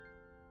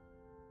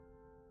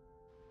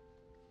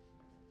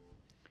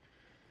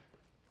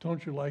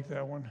Don't you like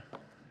that one?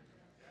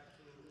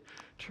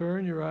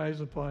 Turn your eyes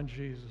upon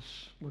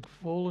Jesus. Look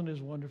full in his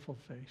wonderful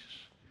face.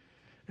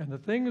 And the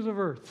things of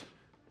earth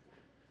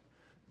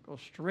go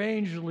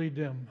strangely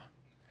dim.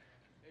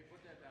 Hey,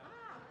 put that down.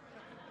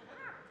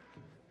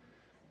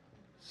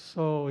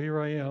 So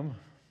here I am,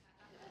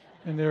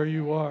 and there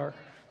you are.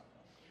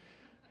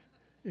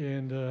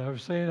 And I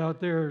was saying out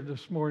there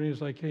this morning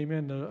as I came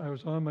in, I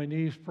was on my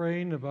knees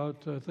praying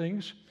about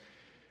things,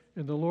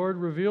 and the Lord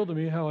revealed to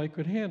me how I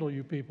could handle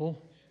you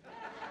people.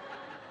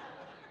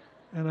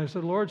 And I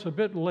said, Lord, it's a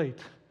bit late.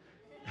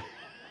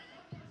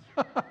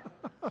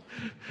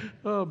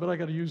 Oh, but I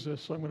got to use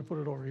this, so I'm going to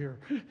put it over here.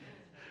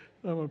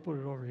 I'm going to put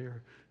it over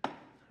here.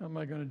 How am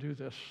I going to do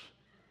this?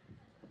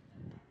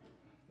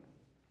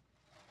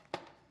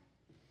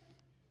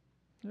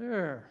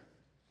 There.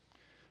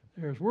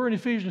 We're in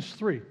Ephesians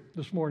 3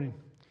 this morning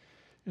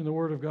in the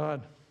Word of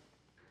God.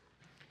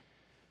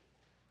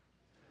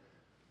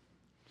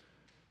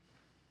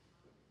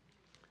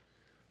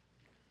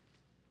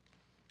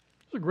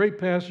 It's a great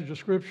passage of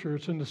Scripture.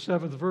 It's in the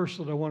 7th verse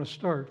that I want to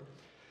start.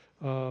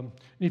 In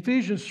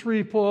Ephesians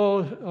 3,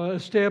 Paul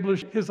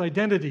established his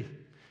identity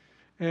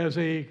as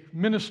a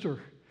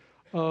minister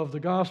of the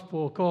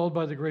gospel called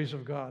by the grace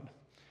of God.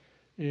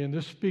 And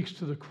this speaks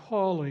to the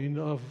calling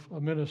of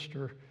a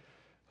minister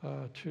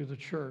to the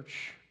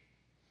church.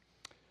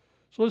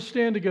 So let's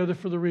stand together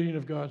for the reading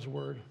of God's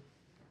word.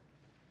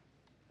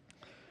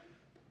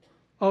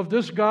 Of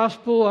this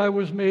gospel I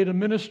was made a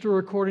minister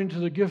according to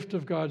the gift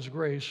of God's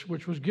grace,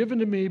 which was given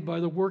to me by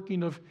the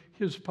working of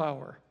his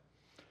power.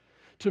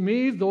 To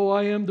me, though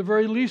I am the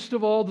very least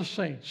of all the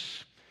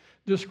saints,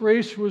 this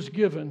grace was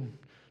given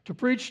to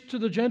preach to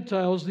the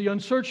Gentiles the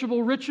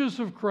unsearchable riches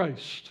of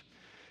Christ,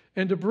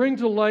 and to bring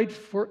to light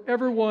for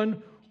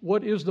everyone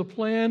what is the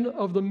plan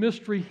of the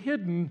mystery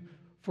hidden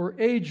for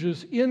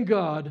ages in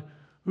God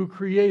who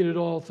created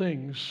all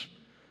things,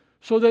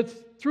 so that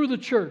through the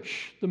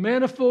church the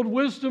manifold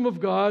wisdom of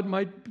God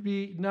might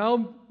be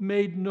now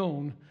made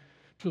known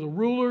to the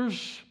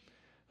rulers,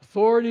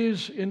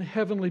 authorities in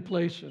heavenly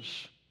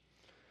places.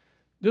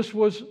 This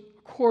was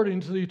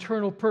according to the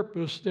eternal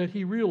purpose that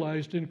he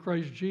realized in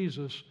Christ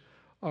Jesus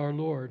our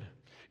Lord,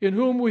 in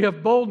whom we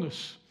have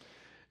boldness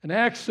and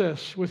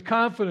access with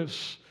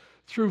confidence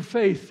through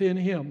faith in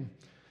him.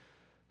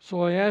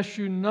 So I ask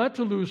you not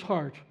to lose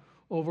heart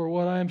over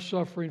what I am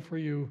suffering for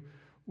you,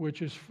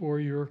 which is for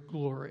your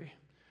glory.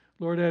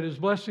 Lord, add his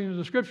blessing to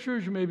the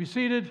scriptures. You may be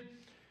seated.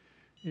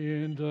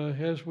 And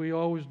as we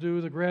always do,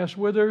 the grass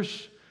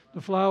withers,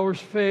 the flowers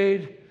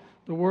fade,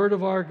 the word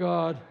of our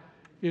God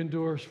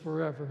endures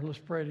forever. Let's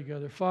pray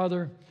together.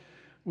 Father,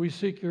 we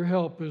seek your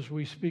help as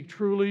we speak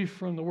truly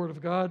from the word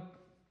of God,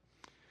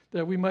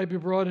 that we might be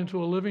brought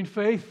into a living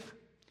faith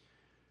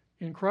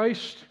in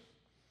Christ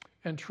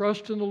and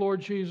trust in the Lord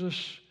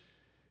Jesus,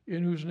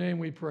 in whose name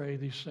we pray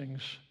these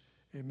things.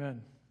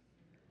 Amen.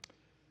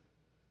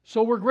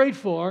 So we're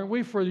grateful, aren't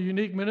we, for the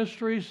unique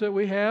ministries that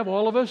we have,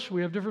 all of us.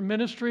 We have different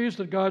ministries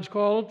that God's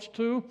called us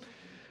to.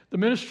 The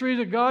ministry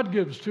that God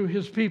gives to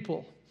his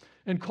people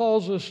and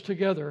calls us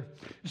together,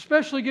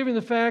 especially given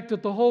the fact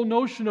that the whole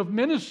notion of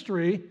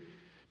ministry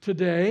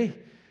today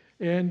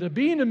and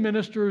being a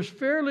minister is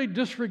fairly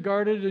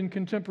disregarded in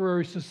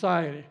contemporary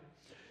society.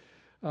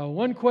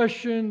 One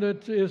question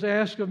that is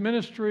asked of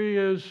ministry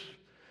is,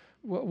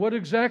 what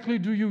exactly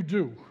do you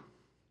do?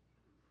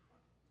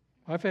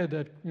 I've had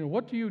that,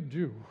 what do you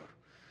do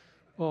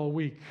all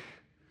week?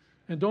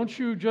 And don't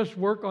you just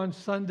work on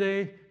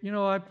Sunday?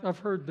 I've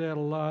heard that a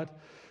lot.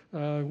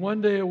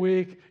 One day a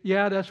week,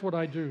 yeah, that's what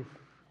I do.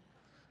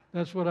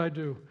 That's what I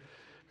do.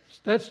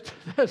 That's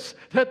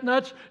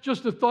not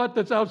just a thought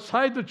that's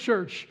outside the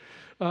church.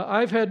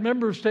 I've had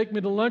members take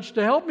me to lunch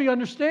to help me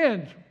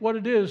understand what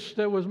it is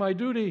that was my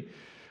duty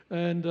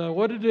and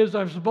what it is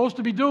I'm supposed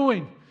to be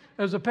doing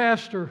as a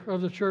pastor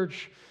of the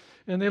church.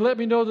 And they let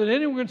me know that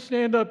anyone can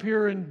stand up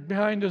here and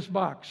behind this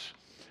box.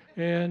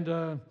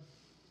 And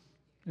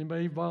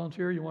anybody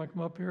volunteer? You want to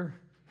come up here?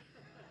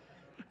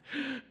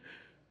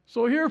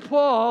 So here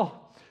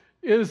Paul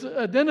is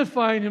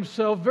identifying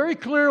himself very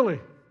clearly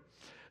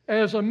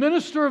as a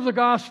minister of the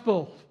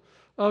gospel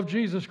of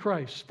Jesus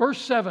Christ. Verse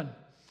 7,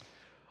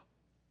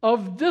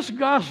 of this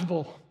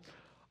gospel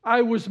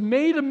I was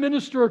made a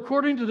minister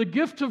according to the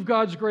gift of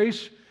God's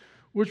grace,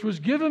 which was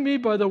given me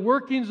by the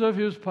workings of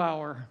his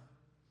power.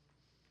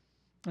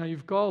 Now,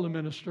 you've called a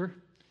minister,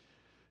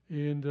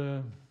 and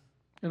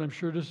I'm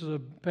sure this is a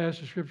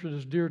passage of Scripture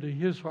that's dear to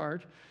his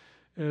heart,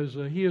 as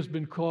he has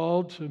been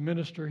called to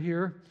minister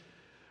here.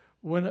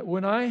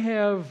 When I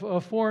have a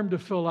form to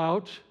fill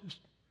out,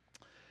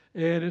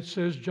 and it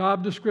says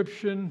job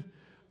description,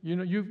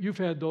 you've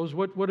had those.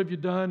 What have you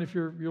done? If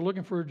you're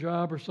looking for a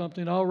job or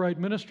something, I'll write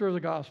minister of the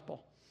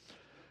gospel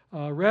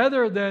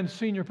rather than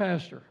senior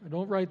pastor. I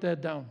don't write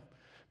that down.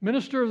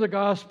 Minister of the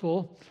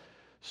gospel.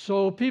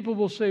 So people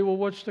will say, well,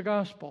 what's the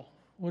gospel?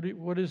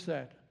 What is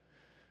that?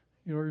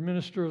 You're a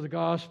minister of the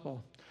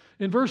gospel.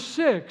 In verse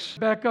 6,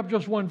 back up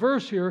just one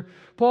verse here,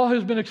 Paul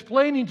has been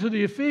explaining to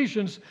the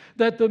Ephesians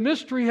that the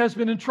mystery has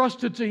been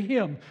entrusted to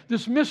him.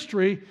 This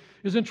mystery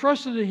is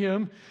entrusted to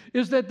him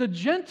is that the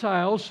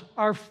Gentiles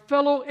are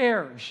fellow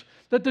heirs,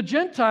 that the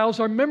Gentiles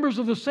are members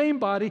of the same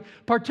body,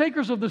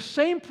 partakers of the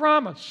same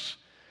promise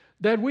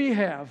that we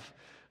have,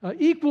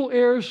 equal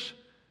heirs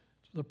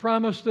to the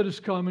promise that has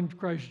come in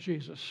Christ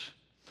Jesus.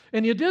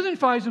 And he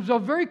identifies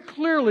himself very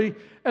clearly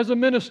as a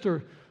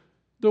minister.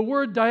 The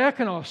word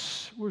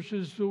diakonos, which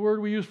is the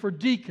word we use for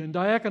deacon,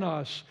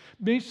 diakonos,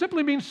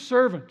 simply means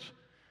servant.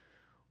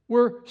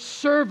 We're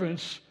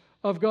servants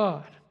of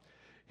God.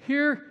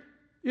 Here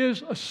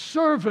is a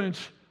servant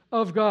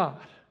of God.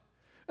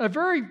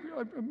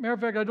 Matter of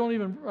fact, I don't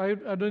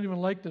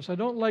even like this. I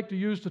don't like to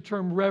use the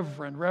term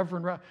reverend.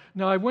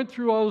 Now, I went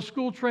through all the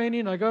school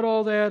training. I got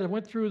all that. I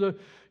went through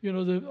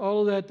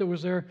all of that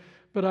was there.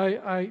 But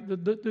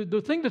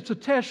the thing that's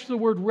attached to the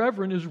word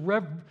reverend is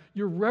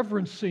you're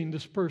reverencing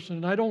this person,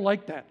 and I don't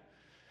like that.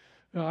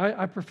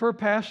 I prefer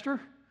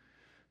pastor.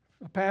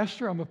 I'm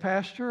a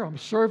pastor. I'm a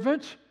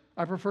servant.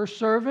 I prefer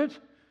servant.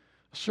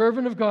 A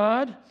servant of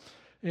God.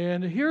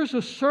 And here's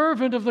a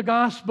servant of the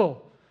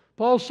gospel.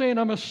 Paul's saying,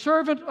 I'm a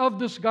servant of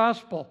this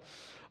gospel,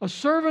 a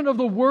servant of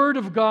the Word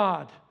of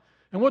God,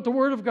 and what the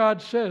Word of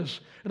God says.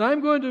 And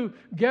I'm going to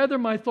gather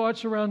my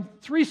thoughts around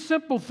three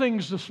simple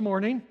things this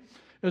morning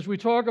as we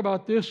talk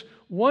about this.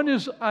 One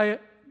is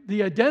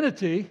the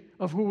identity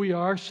of who we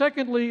are.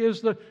 Secondly is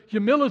the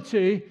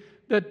humility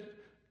that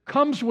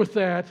comes with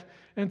that.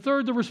 And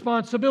third, the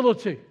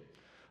responsibility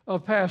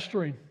of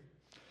pastoring.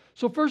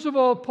 So first of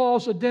all,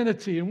 Paul's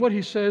identity and what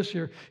he says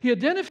here. He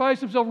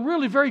identifies himself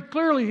really very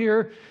clearly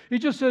here. He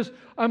just says,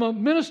 I'm a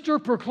minister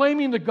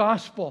proclaiming the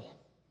gospel.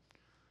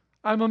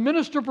 I'm a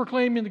minister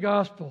proclaiming the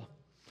gospel.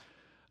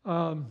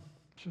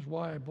 This is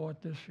why I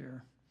bought this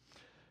here.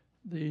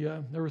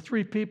 There were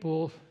three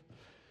people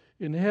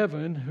in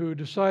heaven who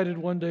decided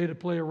one day to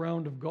play a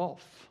round of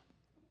golf.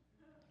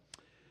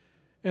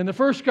 And the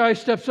first guy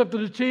steps up to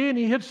the tee and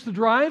he hits the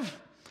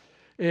drive,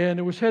 and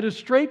it was headed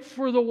straight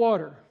for the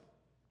water.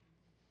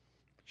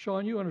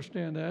 Sean, you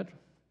understand that.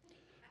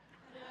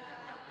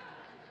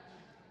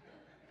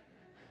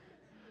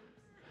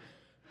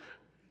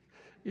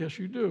 Yes,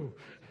 you do.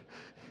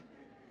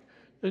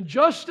 And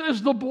just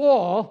as the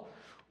ball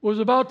was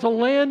about to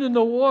land in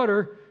the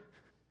water,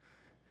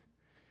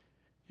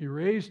 he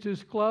raised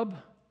his club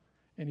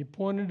and he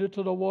pointed it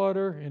to the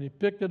water and he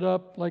picked it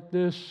up like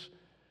this,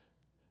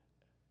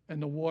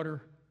 and the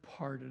water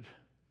parted.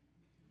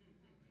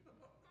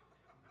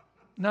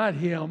 Not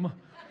him.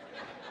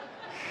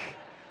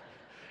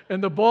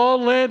 And the ball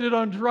landed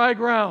on dry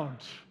ground.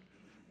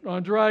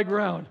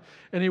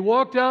 And he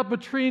walked out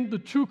between the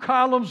two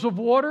columns of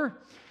water,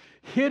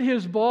 hit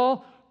his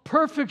ball,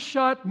 perfect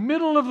shot,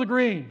 middle of the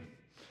green.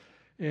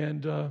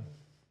 And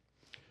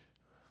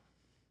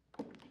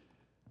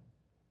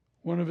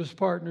one of his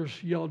partners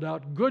yelled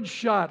out, "Good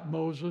shot,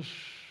 Moses."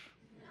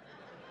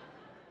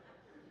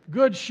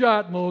 Good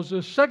shot,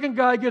 Moses. Second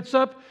guy gets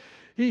up,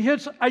 he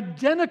hits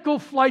identical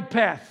flight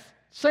path.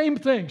 Same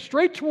thing,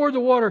 straight toward the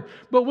water.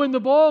 But when the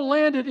ball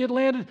landed, it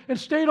landed and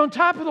stayed on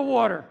top of the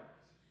water.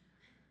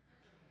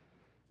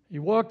 He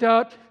walked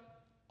out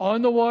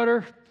on the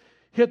water,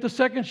 hit the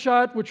second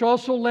shot, which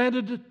also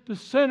landed at the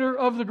center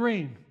of the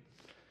green.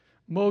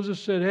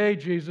 Moses said, "Hey,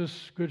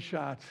 Jesus, good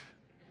shot.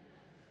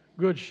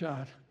 Good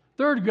shot."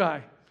 Third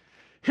guy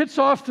hits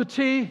off the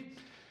tee.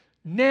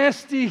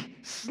 Nasty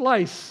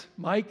slice,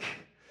 Mike.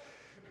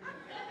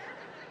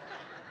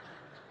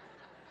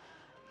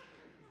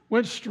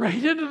 Went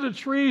straight into the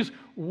trees,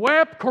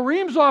 whap,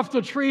 careens off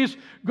the trees,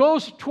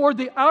 goes toward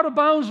the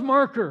out-of-bounds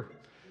marker.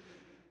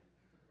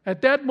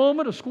 At that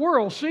moment, a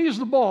squirrel sees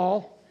the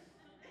ball,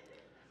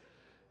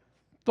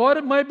 thought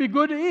it might be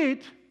good to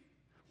eat,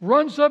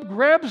 runs up,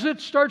 grabs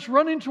it, starts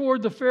running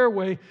toward the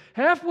fairway.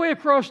 Halfway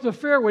across the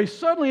fairway,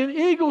 suddenly an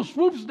eagle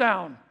swoops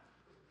down,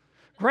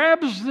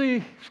 grabs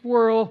the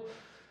squirrel,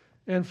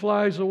 and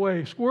flies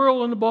away.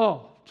 Squirrel and the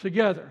ball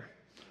together.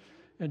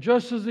 And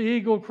just as the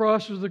eagle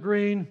crosses the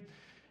green,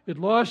 it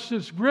lost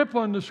its grip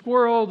on the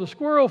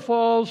squirrel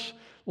falls,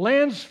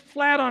 lands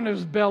flat on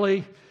his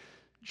belly,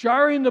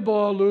 jarring the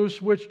ball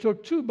loose, which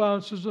took two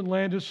bounces and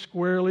landed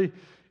squarely in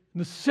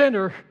the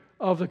center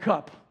of the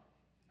cup.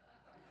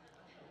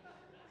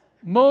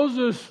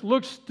 Moses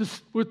looks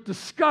with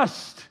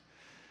disgust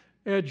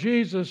at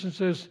Jesus and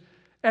says,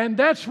 "And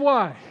that's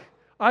why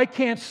I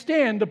can't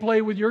stand to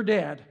play with your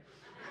dad."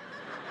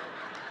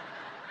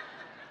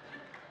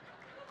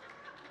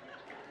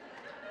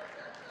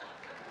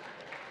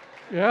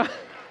 Yeah?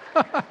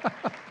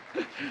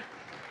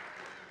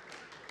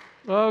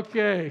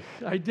 Okay,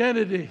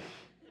 identity.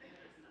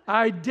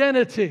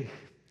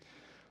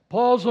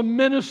 Paul's a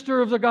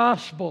minister of the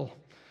gospel.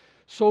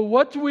 So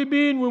what do we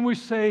mean when we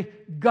say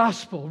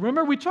gospel?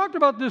 Remember, we talked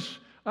about this.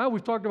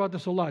 We've talked about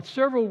this a lot.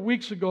 Several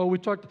weeks ago,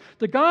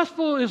 the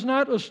gospel is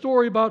not a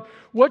story about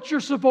what you're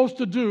supposed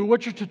to do,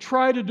 what you're to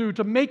try to do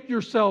to make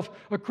yourself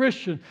a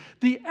Christian.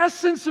 The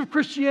essence of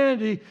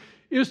Christianity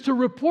is to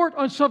report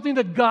on something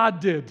that God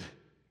did.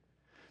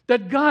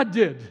 that God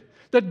did,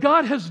 that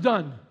God has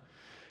done.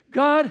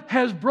 God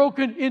has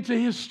broken into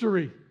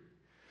history.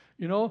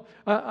 You know,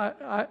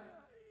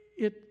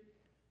 it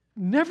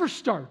never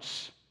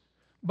starts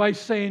by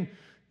saying,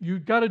 you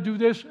got to do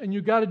this, and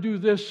you got to do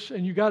this,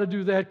 and you got to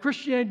do that.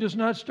 Christianity does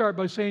not start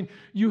by saying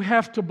you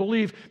have to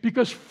believe,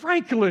 because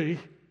frankly,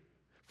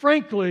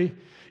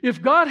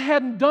 if God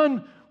hadn't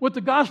done what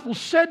the gospel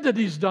said that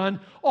He's done,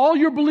 all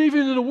you're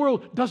believing in the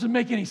world doesn't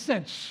make any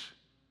sense.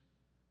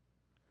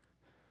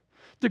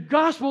 The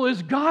gospel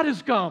is God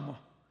has come.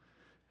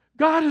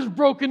 God has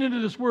broken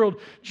into this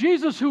world.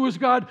 Jesus, who is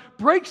God,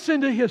 breaks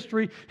into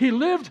history. He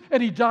lived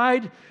and He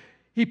died.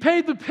 He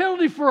paid the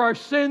penalty for our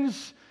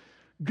sins.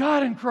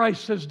 God in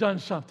Christ has done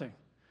something.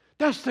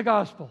 That's the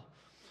gospel.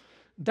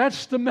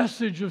 That's the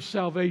message of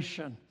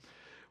salvation.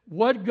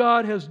 What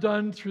God has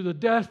done through the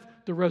death,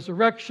 the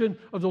resurrection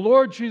of the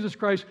Lord Jesus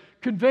Christ,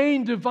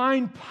 conveying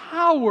divine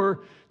power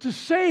to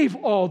save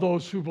all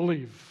those who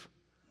believe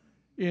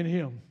in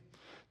Him.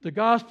 The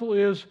gospel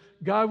is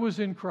God was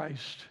in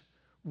Christ,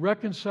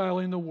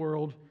 reconciling the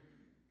world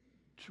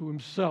to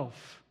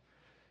Himself.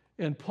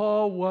 And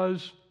Paul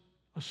was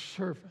a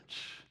servant,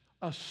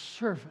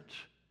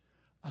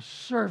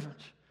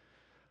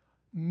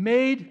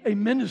 made a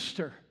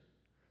minister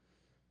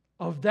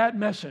of that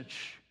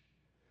message.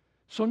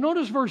 So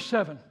notice verse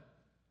 7,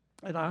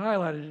 and I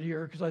highlighted it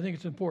here because I think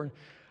it's important.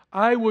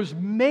 I was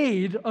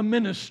made a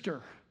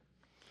minister.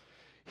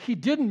 He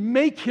didn't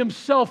make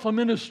Himself a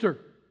minister.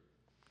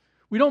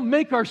 We don't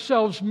make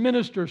ourselves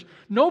ministers.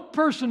 No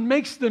person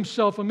makes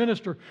themselves a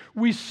minister.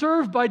 We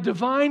serve by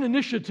divine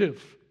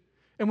initiative,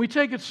 and we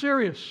take it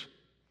serious.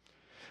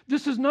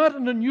 This is not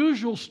an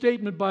unusual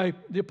statement by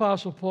the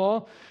Apostle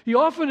Paul. He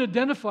often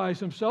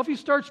identifies himself. He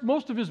starts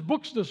most of his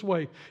books this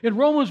way. In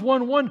Romans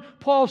 1:1,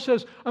 Paul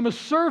says, I'm a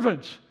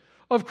servant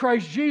of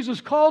Christ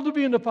Jesus, called to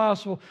be an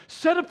apostle,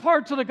 set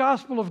apart to the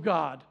gospel of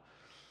God.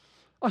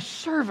 A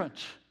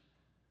servant.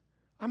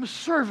 I'm a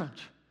servant.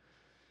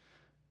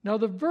 Now,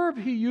 the verb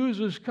he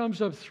uses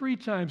comes up 3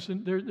 times.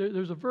 And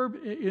there's a verb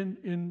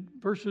in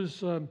verses,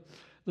 the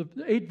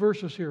 8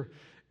 verses here.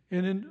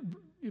 And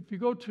if you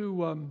go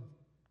to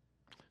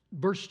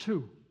verse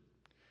 2,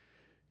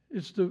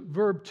 it's the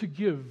verb to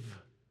give.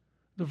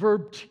 The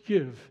verb to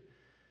give.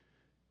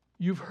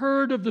 You've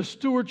heard of the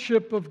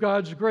stewardship of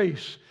God's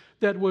grace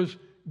that was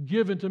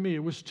given to me.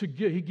 It was to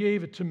give. He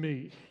gave it to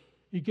me.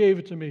 He gave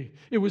it to me.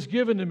 It was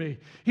given to me.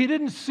 He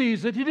didn't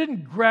seize it. He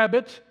didn't grab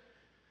it.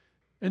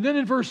 And then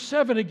in verse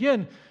 7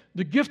 again,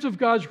 the gift of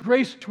God's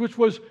grace which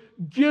was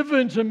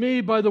given to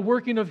me by the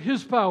working of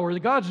His power.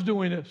 God's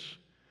doing this.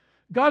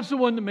 God's the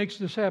one that makes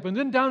this happen.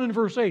 Then down in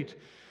verse 8,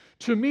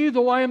 to me,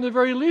 though I am the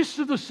very least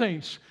of the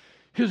saints,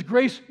 His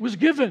grace was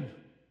given.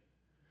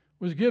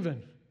 Was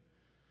given.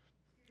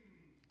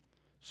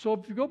 So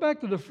if you go back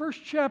to the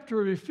first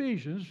chapter of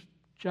Ephesians,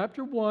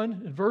 chapter 1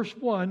 and verse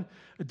 1,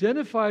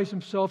 identifies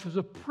himself as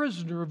a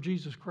prisoner of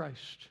Jesus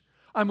Christ.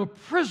 I'm a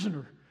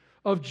prisoner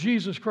of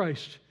Jesus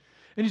Christ.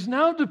 And he's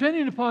now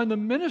depending upon the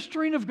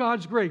ministering of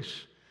God's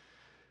grace.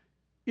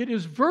 It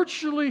is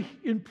virtually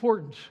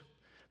important,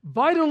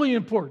 vitally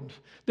important,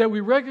 that we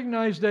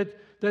recognize that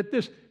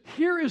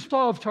here is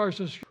Saul of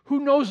Tarsus,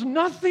 who knows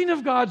nothing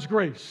of God's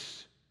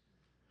grace.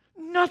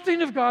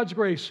 Nothing of God's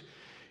grace.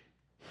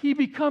 He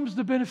becomes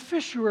the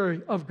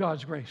beneficiary of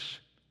God's grace.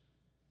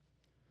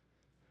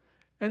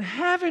 And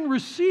having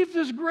received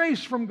this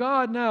grace from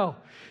God now,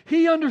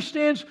 he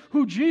understands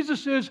who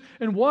Jesus is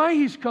and why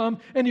He's come,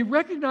 and he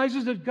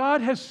recognizes that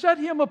God has set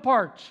him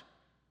apart.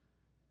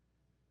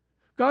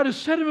 God has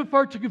set him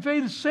apart to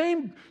convey the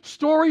same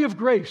story of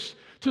grace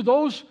to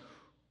those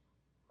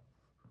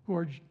who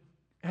are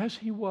as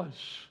he was,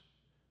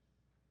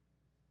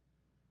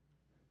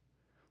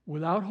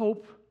 without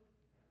hope,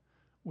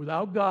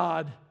 without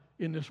God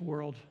in this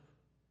world.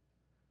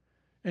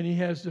 And he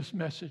has this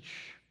message.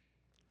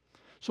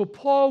 So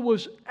Paul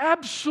was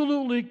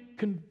absolutely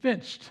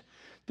convinced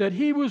that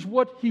he was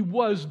what he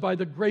was by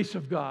the grace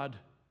of God.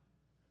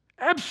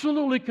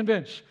 Absolutely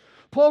convinced.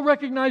 Paul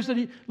recognized that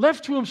he,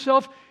 left to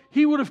himself,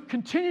 he would have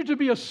continued to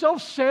be a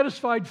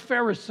self-satisfied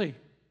Pharisee,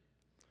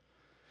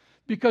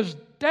 because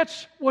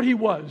that's what he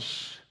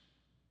was.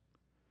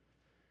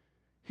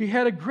 He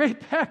had a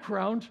great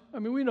background. I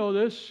mean, we know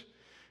this.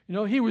 You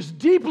know, he was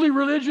deeply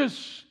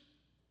religious.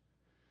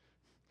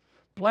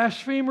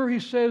 Blasphemer, he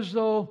says,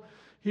 though.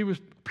 He was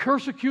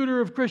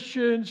persecutor of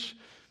Christians.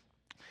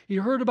 He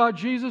heard about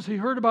Jesus. He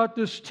heard about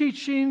this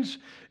teachings,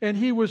 and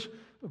he was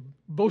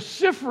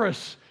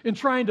vociferous in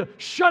trying to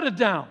shut it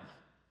down.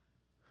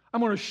 I'm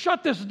going to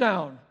shut this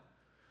down.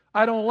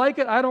 I don't like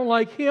it. I don't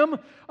like him.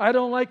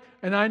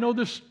 And I know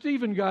this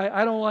Stephen guy,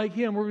 I don't like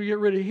him. We're going to get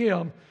rid of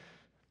him.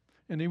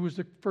 And he was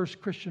the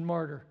first Christian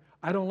martyr.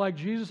 I don't like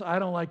Jesus. I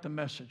don't like the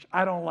message.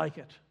 I don't like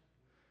it.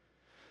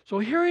 So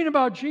hearing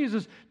about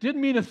Jesus didn't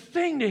mean a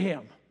thing to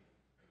him.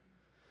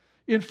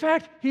 In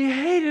fact, he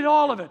hated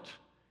all of it.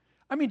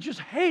 I mean, just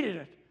hated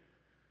it.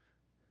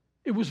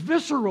 It was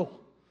visceral.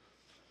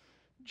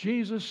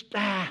 Jesus,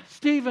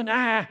 Stephen,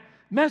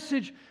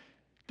 message,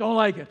 don't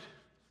like it.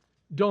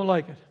 Don't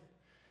like it.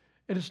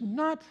 And it's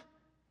not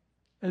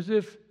as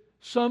if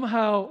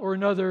somehow or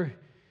another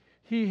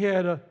he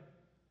had a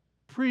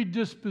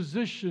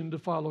predisposition to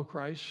follow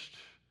Christ.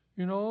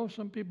 You know,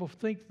 some people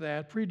think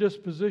that,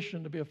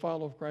 predisposition to be a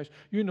follower of Christ.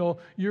 You know,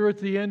 you're at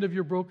the end of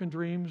your broken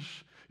dreams.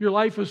 Your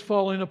life is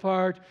falling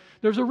apart.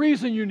 There's a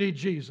reason you need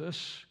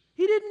Jesus.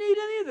 He didn't need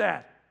any of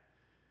that.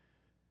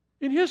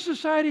 In his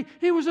society,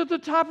 he was at the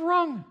top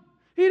rung.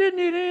 He didn't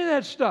need any of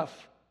that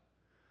stuff.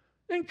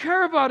 Didn't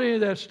care about any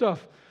of that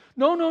stuff.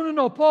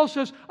 No. Paul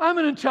says, I'm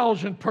an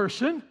intelligent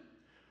person.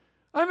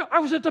 I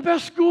was at the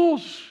best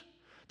schools.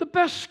 The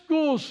best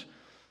schools.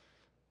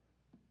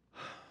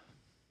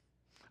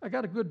 I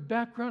got a good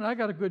background. I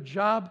got a good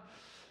job.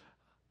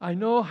 I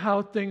know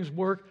how things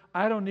work.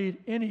 I don't need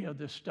any of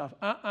this stuff.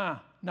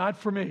 Not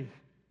for me.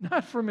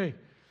 Not for me.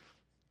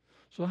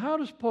 So how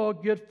does Paul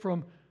get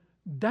from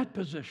that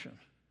position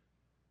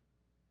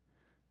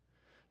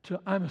to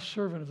I'm a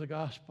servant of the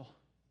gospel?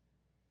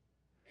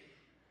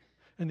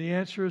 And the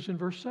answer is in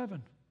verse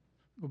 7.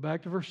 Go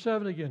back to verse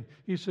 7 again.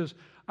 He says,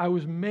 I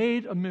was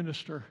made a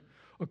minister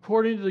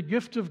according to the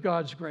gift of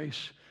God's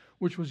grace,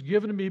 which was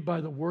given to me by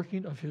the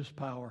working of his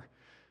power.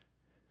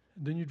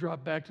 And then you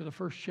drop back to the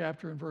first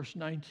chapter in verse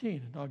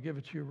 19, and I'll give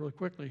it to you really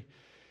quickly.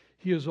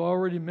 He has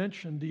already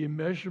mentioned the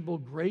immeasurable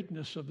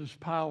greatness of this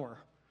power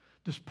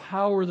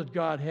that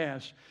God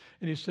has.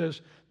 And he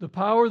says, the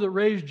power that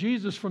raised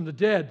Jesus from the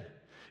dead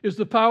is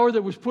the power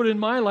that was put in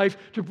my life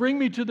to bring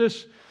me to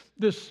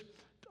this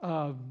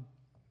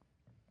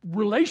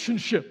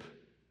relationship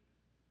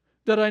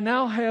that I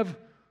now have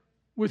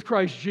with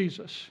Christ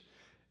Jesus.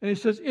 And he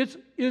says, it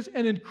is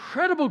an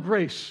incredible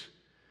grace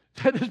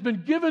that has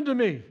been given to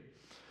me.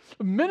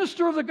 A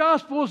minister of the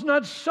gospel is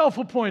not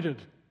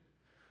self-appointed.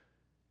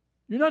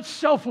 You're not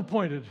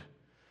self-appointed.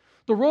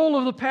 The role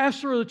of the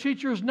pastor or the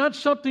teacher is not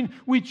something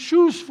we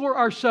choose for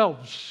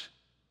ourselves.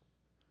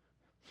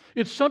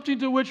 It's something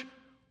to which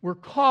we're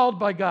called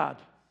by God.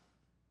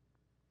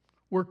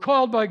 We're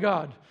called by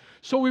God.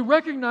 So we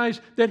recognize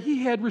that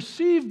he had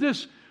received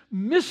this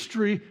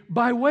mystery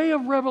by way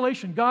of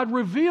revelation. God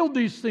revealed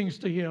these things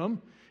to him.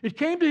 It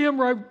came to him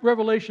by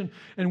revelation.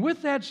 And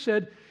with that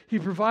said, he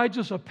provides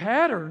us a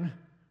pattern,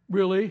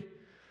 really,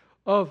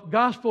 of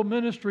gospel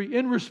ministry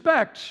in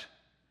respect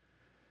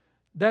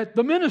that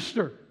the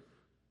minister,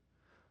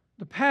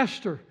 the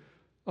pastor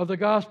of the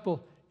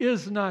gospel,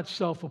 is not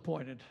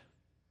self-appointed.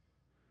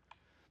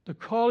 The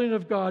calling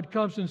of God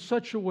comes in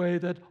such a way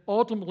that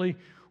ultimately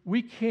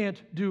we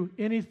can't do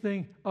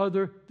anything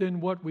other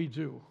than what we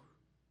do.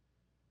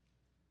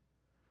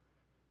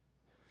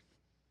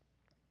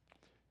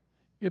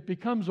 It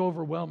becomes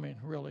overwhelming,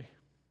 really.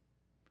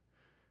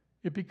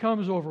 It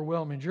becomes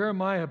overwhelming.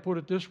 Jeremiah put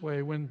it this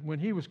way when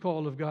he was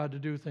called of God to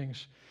do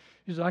things.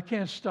 He said, I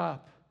can't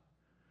stop.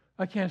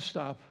 I can't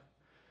stop.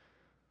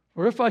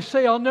 Or if I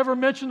say I'll never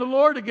mention the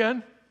Lord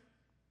again,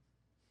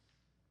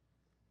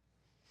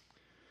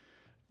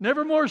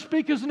 never more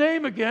speak his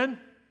name again,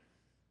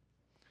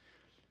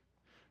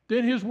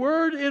 then his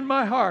word in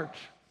my heart,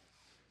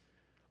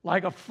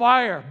 like a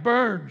fire,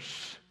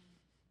 burns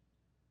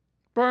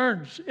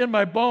in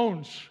my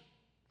bones.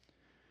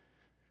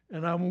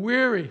 And I'm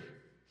weary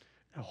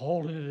of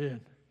holding it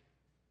in.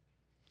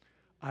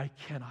 I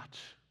cannot.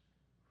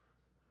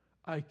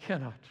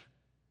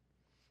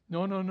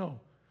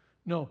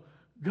 No.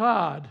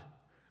 God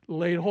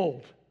laid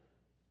hold.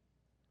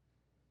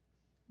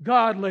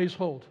 God lays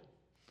hold.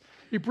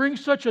 He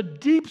brings such a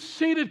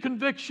deep-seated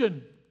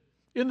conviction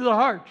into the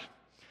heart.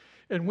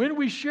 And when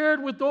we share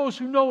it with those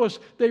who know us,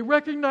 they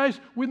recognize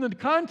within the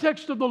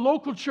context of the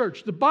local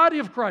church, the body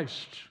of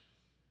Christ,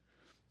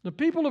 the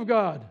people of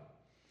God,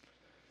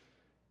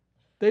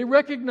 they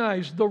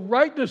recognize the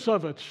rightness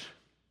of it,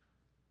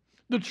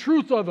 the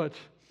truth of it,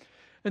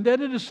 and that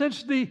in a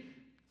sense the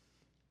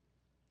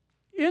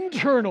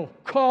internal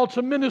call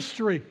to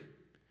ministry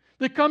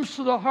that comes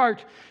to the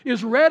heart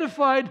is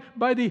ratified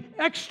by the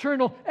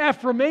external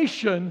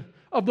affirmation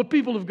of the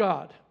people of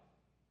God.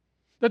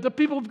 That the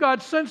people of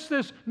God sense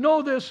this,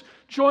 know this,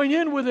 join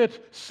in with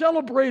it,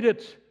 celebrate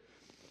it.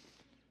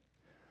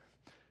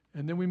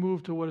 And then we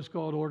move to what is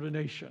called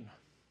ordination.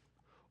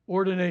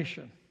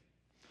 Ordination,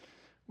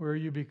 where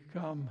you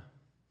become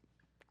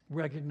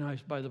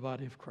recognized by the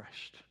body of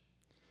Christ.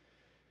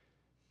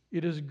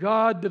 It is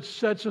God that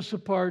sets us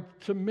apart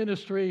to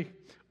ministry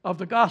of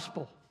the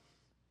gospel.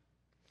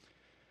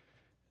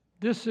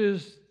 This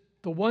is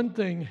the one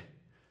thing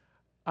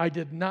I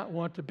did not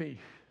want to be.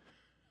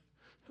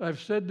 I've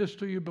said this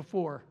to you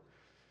before,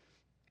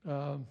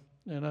 and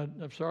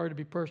I'm sorry to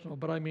be personal,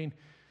 but I mean,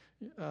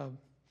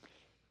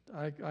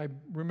 I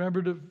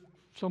remembered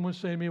someone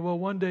saying to me, well,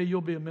 one day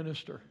you'll be a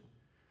minister.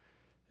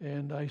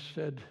 And I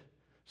said,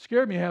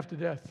 scared me half to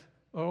death.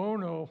 Oh,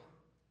 no.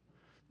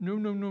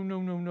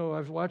 No.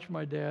 I've watched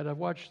my dad. I've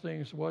watched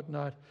things,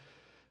 whatnot.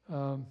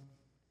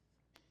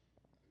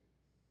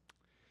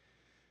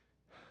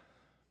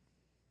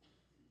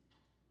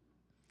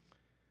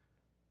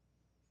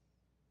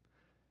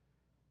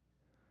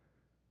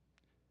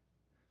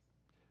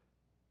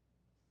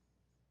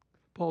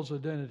 Paul's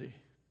identity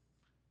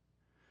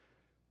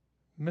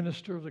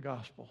minister of the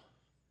gospel.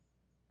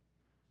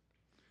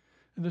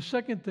 And the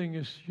second thing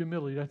is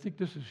humility. I think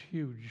this is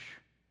huge.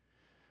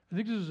 I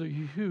think this is a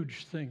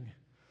huge thing.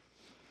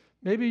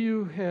 Maybe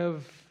you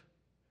have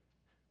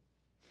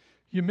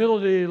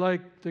humility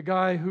like the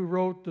guy who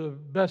wrote the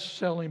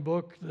best-selling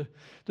book,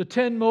 the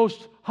 10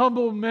 most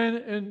humble men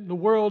in the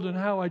world and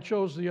how I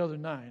chose the other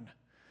 9.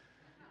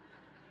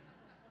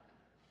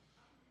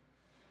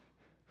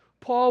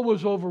 Paul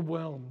was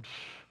overwhelmed.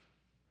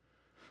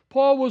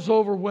 Paul was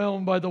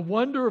overwhelmed by the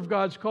wonder of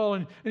God's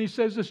calling, and he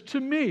says this, to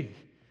me.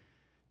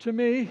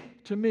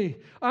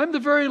 I'm the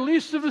very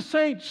least of the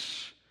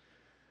saints.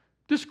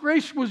 This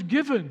grace was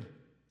given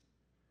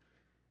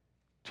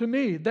to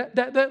me.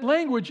 That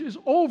language is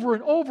over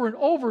and over and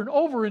over and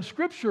over in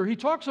Scripture. He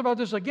talks about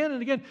this again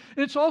and again.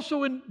 And it's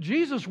also in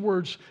Jesus'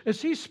 words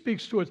as he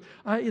speaks to it.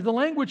 The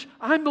language,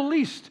 I'm the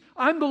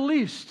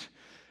least.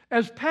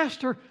 As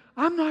pastor,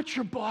 I'm not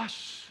your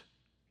boss.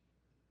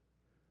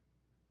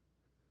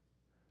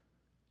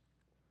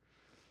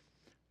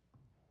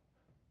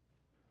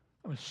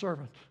 I'm a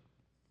servant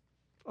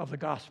of the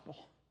gospel.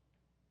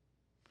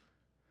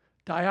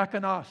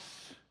 Diakonos,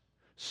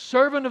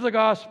 servant of the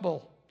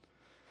gospel.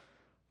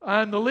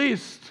 I'm the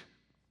least.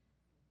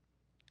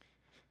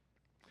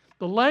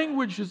 The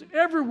language is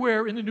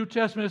everywhere in the New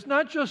Testament. It's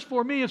not just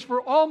for me, it's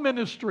for all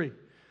ministry.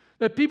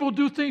 That people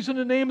do things in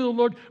the name of the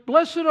Lord.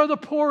 Blessed are the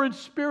poor in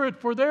spirit,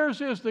 for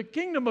theirs is the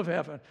kingdom of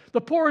heaven.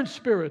 The poor in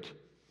spirit.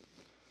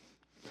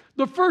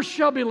 The first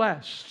shall be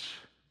last.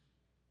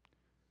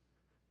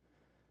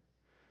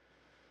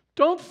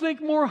 Don't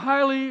think more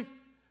highly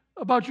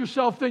about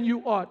yourself than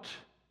you ought.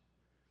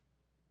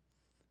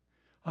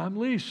 I'm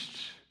least.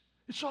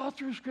 It's all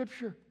through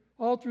Scripture.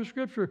 All through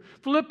Scripture.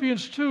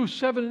 Philippians 2,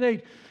 7 and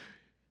 8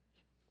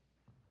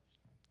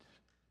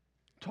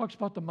 talks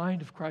about the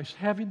mind of Christ,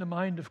 having the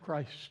mind of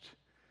Christ.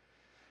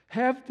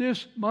 Have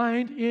this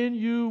mind in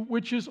you,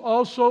 which is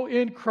also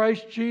in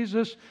Christ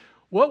Jesus.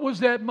 What was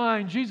that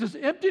mind? Jesus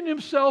emptied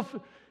himself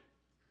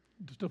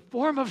into the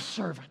form of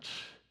servant.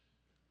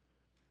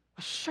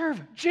 A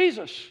servant.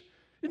 Jesus.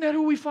 Isn't that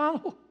who we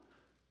follow?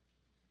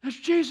 That's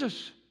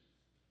Jesus.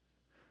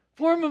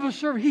 Form of a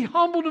servant. He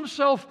humbled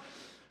himself,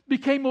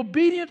 became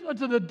obedient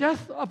unto the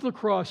death of the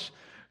cross.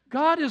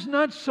 God is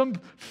not some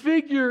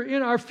figure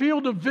in our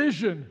field of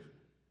vision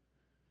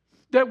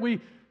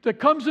that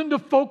comes into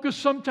focus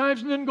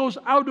sometimes and then goes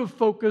out of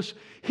focus.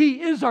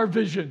 He is our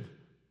vision.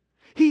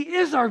 He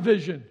is our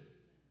vision.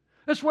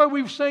 That's why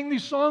we've sang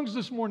these songs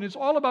this morning. It's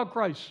all about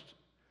Christ.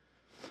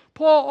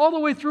 Paul, all the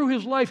way through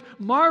his life,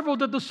 marveled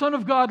that the Son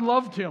of God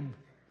loved him.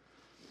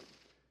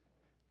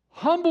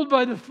 Humbled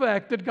by the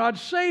fact that God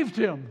saved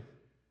him.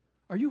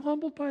 Are you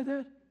humbled by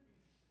that?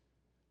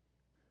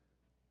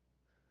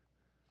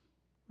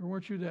 Or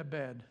weren't you that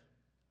bad?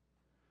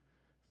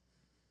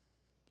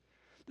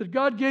 That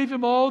God gave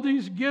him all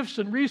these gifts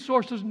and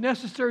resources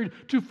necessary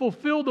to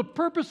fulfill the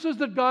purposes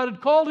that God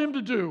had called him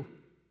to do.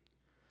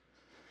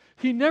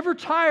 He never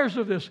tires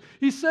of this.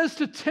 He says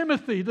to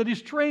Timothy that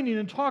he's training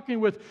and talking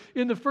with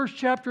in the first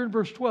chapter in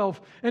verse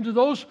 12, and to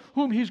those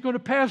whom he's going to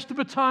pass the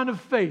baton of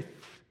faith.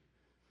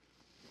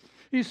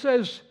 He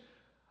says,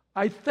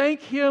 I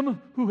thank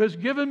him who has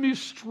given me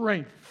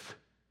strength,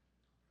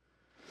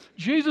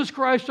 Jesus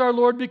Christ our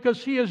Lord,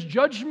 because he has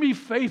judged me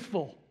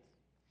faithful,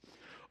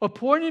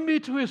 appointing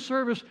me to his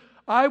service.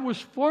 I was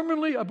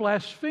formerly a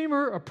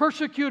blasphemer, a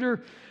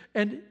persecutor,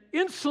 and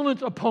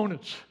insolent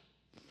opponent.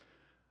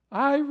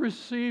 I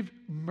received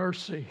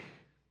mercy.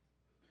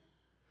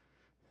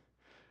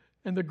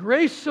 And the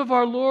grace of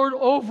our Lord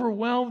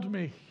overwhelmed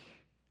me.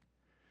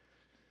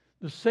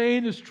 The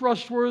saying is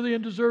trustworthy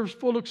and deserves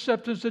full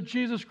acceptance that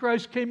Jesus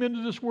Christ came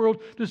into this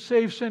world to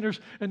save sinners.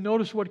 And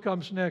notice what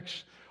comes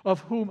next.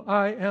 Of whom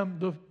I am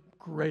the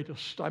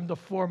greatest. I'm the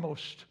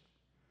foremost.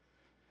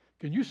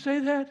 Can you say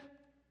that?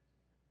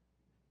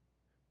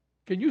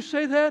 Can you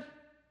say that?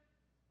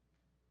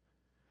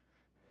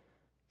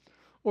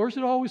 Or is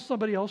it always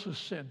somebody else's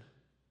sin?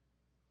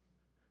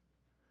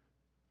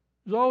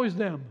 It's always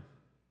them.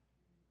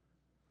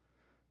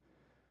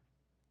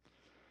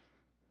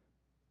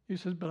 He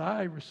says, but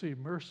I receive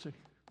mercy.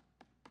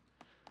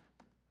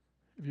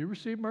 Have you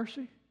received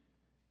mercy?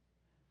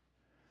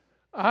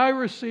 I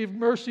received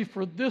mercy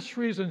for this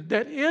reason,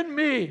 that in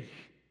me,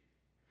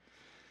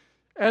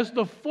 as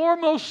the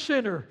foremost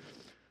sinner,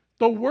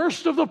 the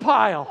worst of the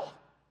pile,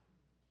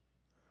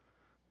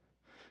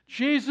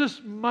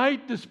 Jesus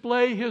might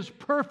display his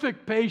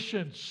perfect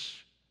patience.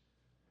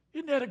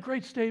 Isn't that a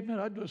great statement?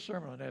 I'd do a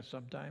sermon on that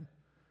sometime.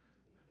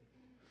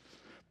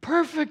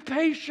 Perfect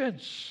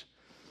patience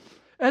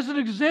as an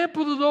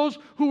example to those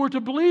who were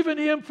to believe in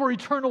him for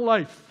eternal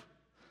life.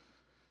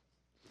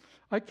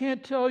 I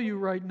can't tell you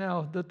right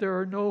now that there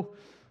are no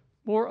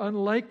more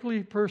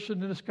unlikely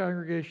person in this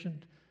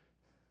congregation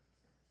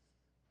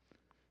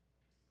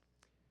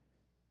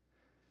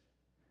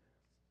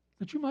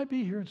that you might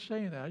be here and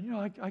saying that. You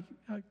know,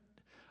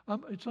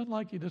 it's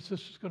unlikely that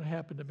this is going to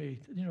happen to me.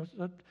 You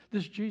know,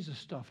 this Jesus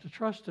stuff, the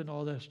trust and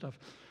all that stuff.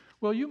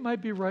 Well, you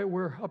might be right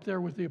up there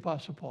with the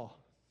Apostle Paul.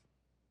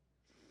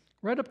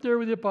 right up there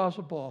with the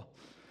Apostle Paul.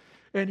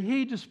 And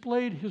he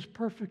displayed his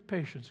perfect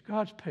patience,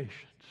 God's patience.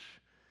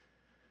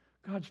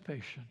 God's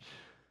patience.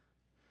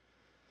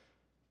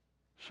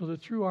 So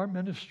that through our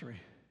ministry,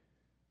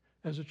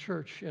 as a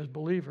church, as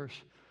believers,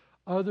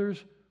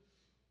 others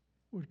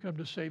would come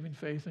to saving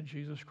faith in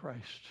Jesus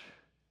Christ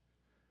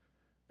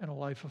and a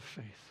life of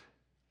faith.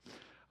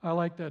 I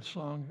like that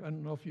song. I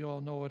don't know if you all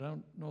know it. I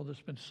don't know that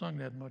it's been sung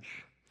that much.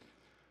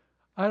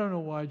 I don't know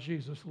why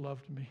Jesus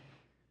loved me.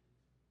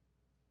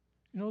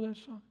 You know that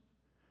song?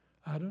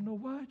 I don't know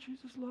why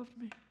Jesus loved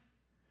me.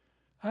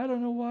 I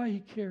don't know why he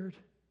cared.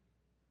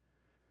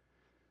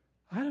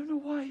 I don't know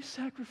why he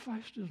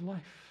sacrificed his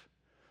life.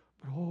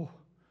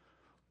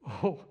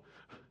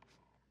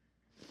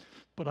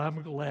 But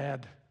I'm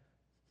glad.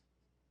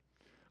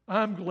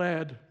 I'm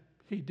glad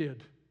he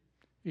did.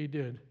 He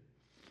did.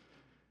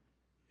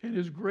 And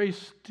his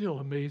grace still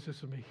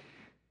amazes me.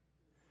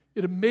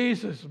 It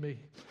amazes me.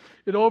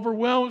 It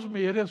overwhelms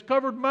me. It has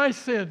covered my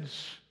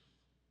sins.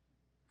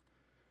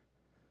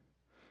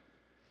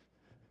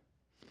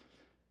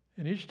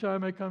 And each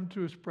time I come to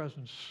his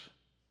presence,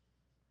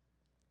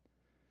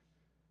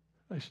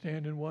 I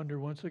stand and wonder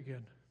once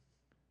again,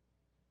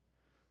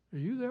 are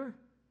you there?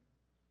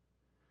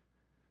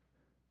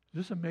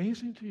 Is this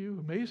amazing to you?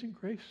 Amazing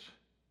grace?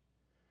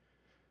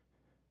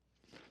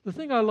 The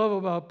thing I love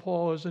about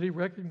Paul is that he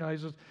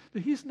recognizes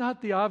that he's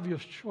not the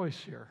obvious choice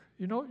here.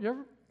 You know, you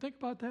ever think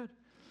about that?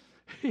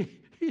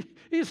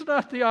 He's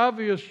not the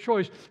obvious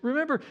choice.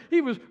 Remember,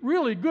 he was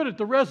really good at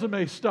the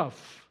resume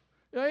stuff.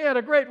 He had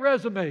a great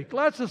resume,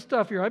 lots of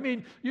stuff here. I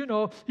mean, you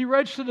know, he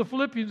writes to the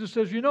Philippians and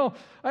says, you know,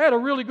 I had a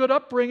really good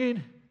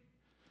upbringing.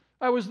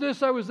 I was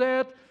this, I was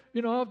that.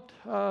 You know,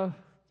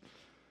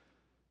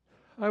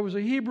 I was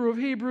a Hebrew of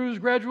Hebrews,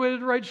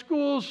 graduated the right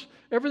schools,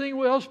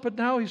 everything else. But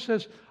now he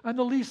says, I'm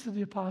the least of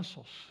the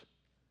apostles.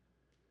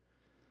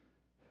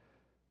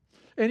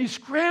 And he's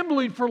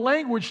scrambling for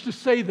language to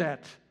say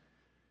that.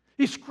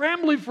 He's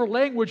scrambling for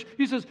language.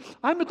 He says,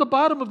 I'm at the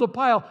bottom of the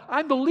pile.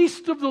 I'm the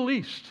least of the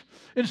least.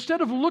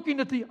 Instead of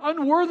looking at the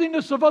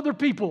unworthiness of other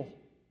people.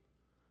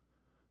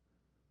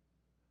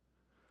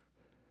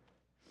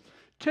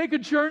 Take a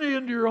journey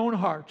into your own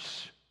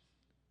hearts.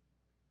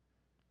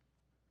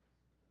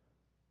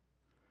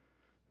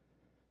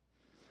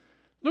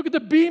 Look at the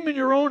beam in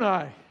your own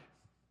eye.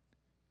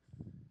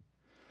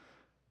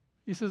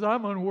 He says,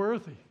 I'm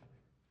unworthy.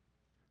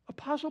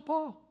 Apostle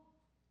Paul.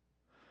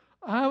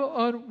 I'm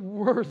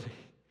unworthy.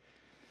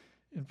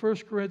 In 1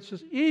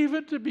 Corinthians,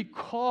 even to be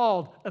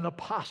called an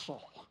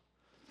apostle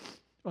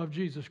of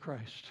Jesus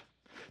Christ.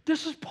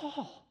 This is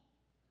Paul.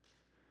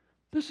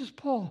 This is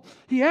Paul.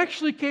 He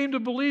actually came to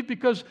believe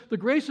because the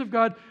grace of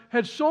God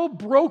had so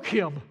broke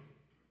him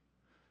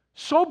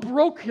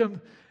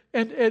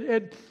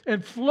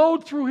and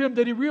flowed through him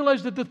that he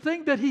realized that the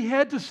thing that he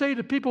had to say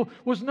to people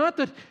was not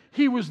that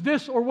he was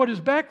this or what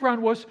his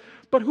background was,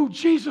 but who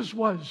Jesus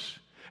was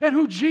and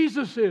who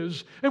Jesus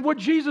is and what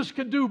Jesus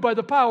can do by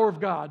the power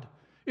of God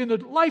in the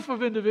life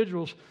of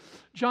individuals.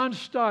 John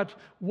Stott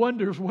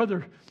wonders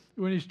whether,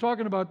 when he's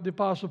talking about the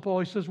Apostle Paul,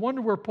 he says,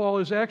 wonder where Paul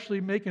is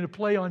actually making a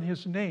play on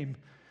his name.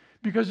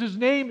 Because his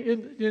name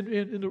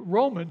in the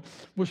Roman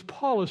was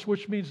Paulus,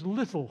 which means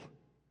little.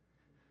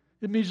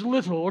 It means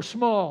little or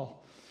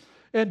small.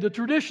 And the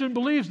tradition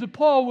believes that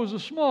Paul was a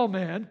small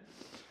man.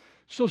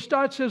 So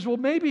Stott says, well,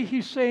 maybe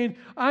he's saying,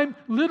 I'm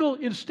little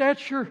in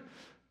stature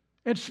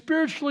and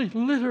spiritually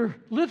littler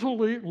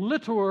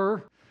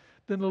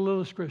than the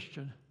littlest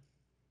Christian.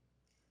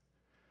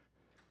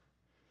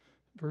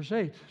 Verse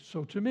 8,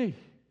 so to me.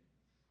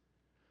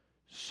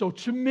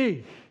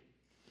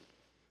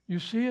 You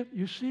see it?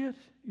 You see it?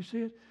 You see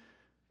it?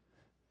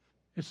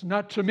 It's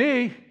not to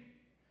me.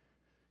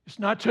 It's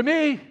not to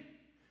me.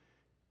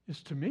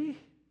 It's to me.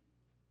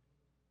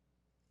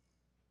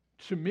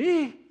 To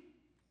me.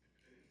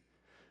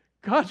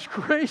 God's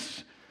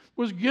grace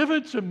was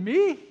given to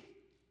me.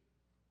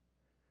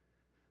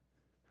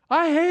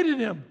 I hated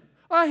him.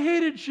 I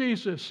hated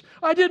Jesus.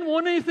 I didn't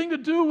want anything to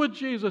do with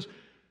Jesus.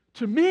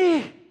 To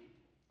me,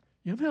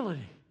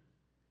 humility.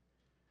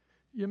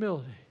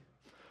 Humility.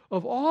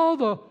 Of all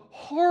the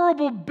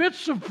horrible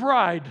bits of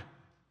pride,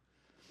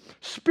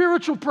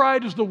 spiritual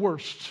pride is the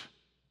worst.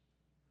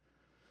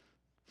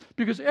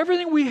 Because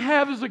everything we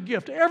have is a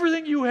gift.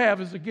 Everything you have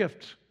is a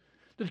gift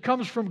that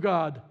comes from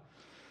God.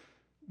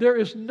 There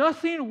is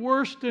nothing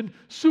worse than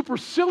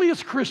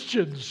supercilious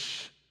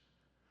Christians.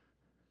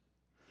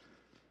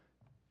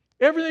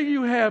 Everything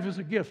you have is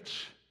a gift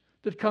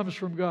that comes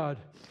from God.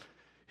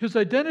 His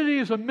identity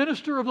is a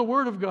minister of the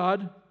Word of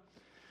God.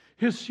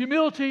 His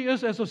humility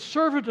is as a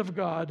servant of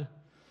God.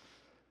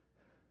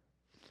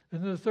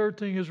 And then the third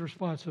thing is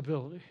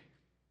responsibility.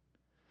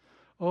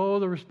 Oh,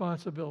 the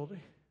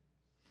responsibility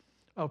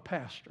of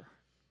pastor.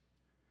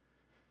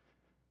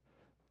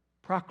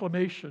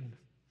 Proclamation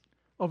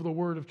of the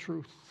word of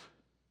truth.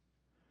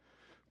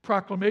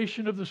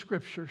 Proclamation of the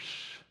Scriptures.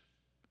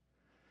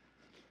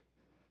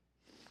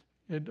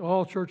 And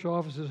all church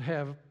offices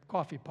have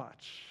coffee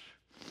pots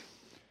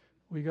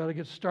We got to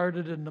get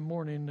started in the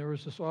morning. There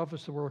was this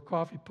office that were a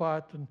coffee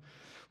pot, and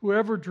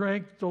whoever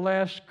drank the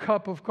last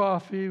cup of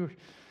coffee,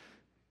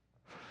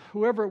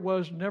 whoever it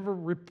was, never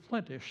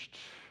replenished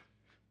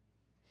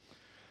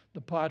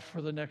the pot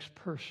for the next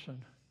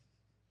person.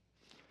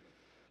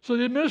 So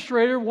the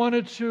administrator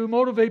wanted to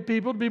motivate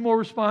people to be more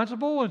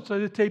responsible, and so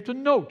they taped a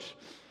note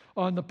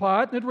on the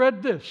pot, and it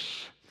read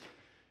this: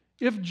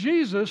 if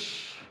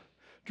Jesus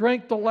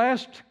drank the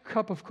last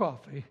cup of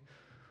coffee,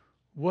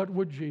 what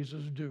would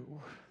Jesus do?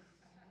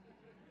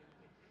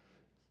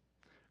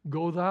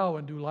 Go thou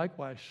and do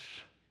likewise.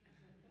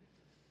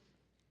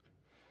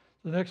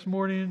 The next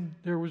morning,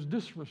 there was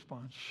this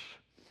response: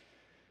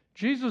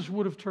 Jesus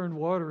would have turned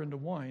water into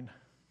wine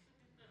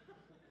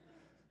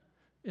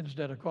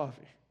instead of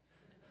coffee.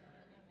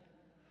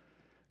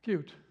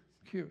 Cute,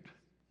 cute.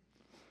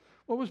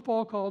 What was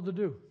Paul called to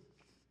do?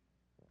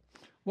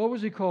 What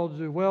was he called to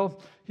do? Well,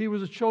 he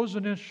was a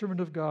chosen instrument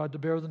of God to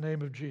bear the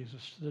name of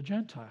Jesus to the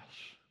Gentiles.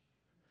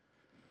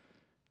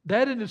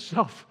 That in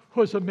itself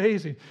was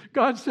amazing.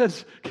 God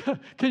says,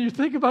 can you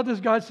think about this?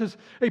 God says,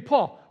 hey,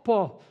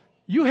 Paul,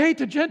 you hate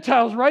the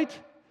Gentiles, right?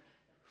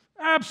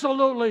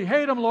 Absolutely.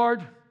 Hate them,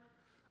 Lord.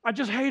 I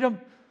just hate them.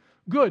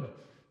 Good.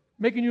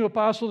 Making you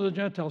apostle to the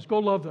Gentiles. Go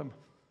love them.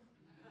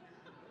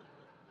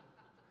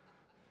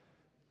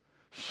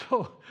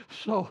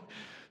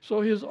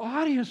 So his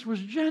audience was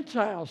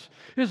Gentiles.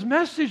 His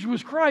message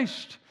was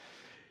Christ.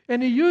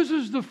 And he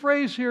uses the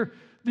phrase here,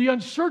 the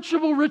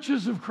unsearchable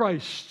riches of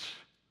Christ.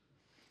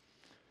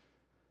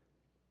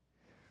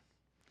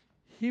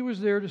 He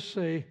was there to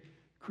say,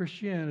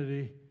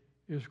 Christianity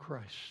is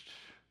Christ.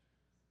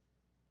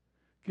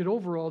 Get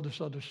over all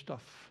this other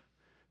stuff.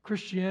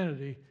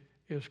 Christianity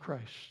is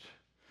Christ.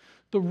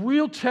 The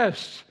real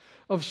test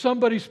of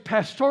somebody's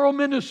pastoral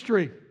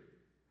ministry,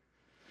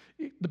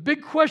 the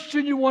big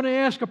question you want to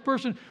ask a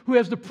person who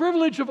has the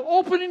privilege of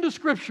opening the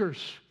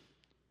Scriptures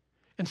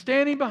and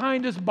standing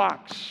behind this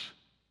box: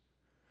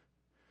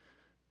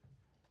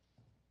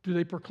 do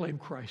they proclaim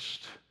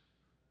Christ?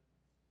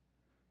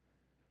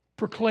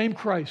 Proclaim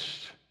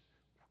Christ.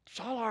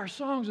 All our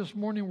songs this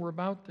morning were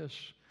about this.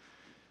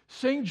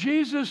 Sing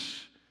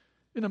Jesus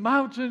in the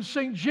mountains,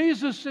 sing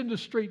Jesus in the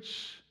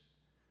streets.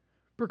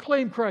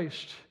 Proclaim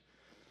Christ.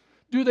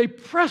 Do they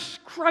press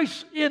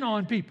Christ in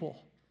on people?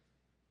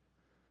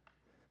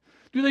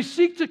 Do they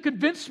seek to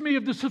convince me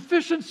of the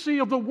sufficiency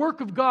of the work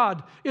of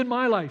God in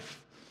my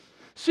life?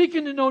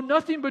 Seeking to know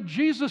nothing but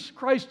Jesus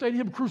Christ and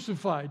Him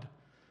crucified.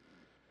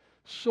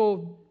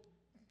 So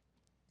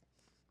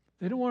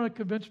they don't want to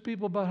convince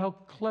people about how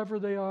clever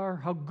they are,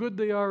 how good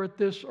they are at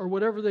this, or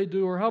whatever they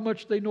do, or how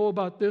much they know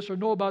about this or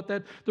know about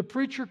that. The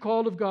preacher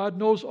called of God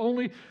knows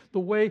only the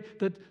way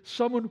that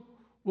someone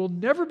will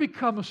never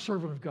become a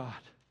servant of God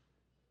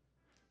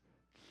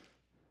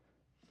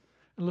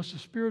unless the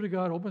Spirit of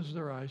God opens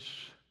their eyes.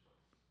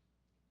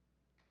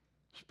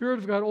 The Spirit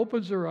of God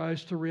opens their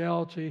eyes to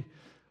reality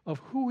of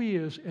who He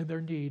is and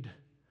their need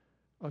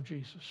of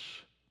Jesus.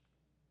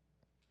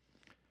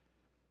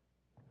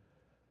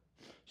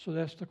 So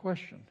that's the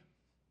question.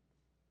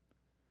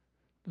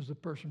 Does the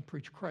person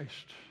preach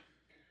Christ?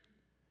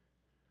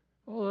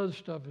 All the other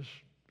stuff is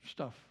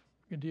stuff.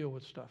 You can deal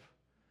with stuff.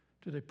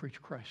 Do they preach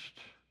Christ?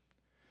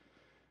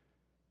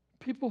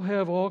 People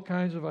have all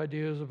kinds of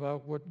ideas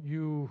about what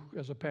you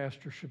as a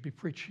pastor should be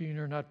preaching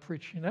or not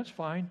preaching. That's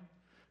fine.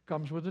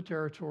 Comes with the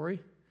territory.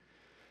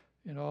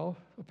 You know,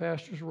 a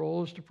pastor's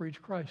role is to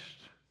preach Christ.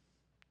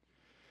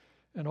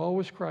 And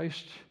always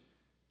Christ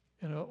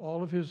in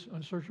all of His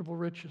unsearchable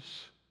riches.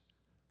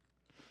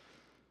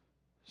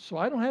 So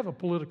I don't have a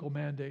political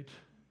mandate.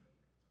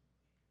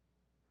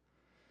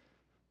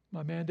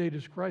 My mandate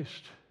is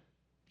Christ.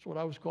 That's what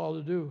I was called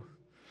to do.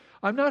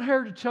 I'm not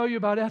here to tell you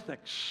about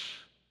ethics.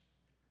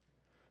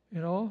 You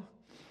know,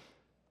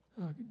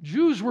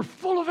 Jews were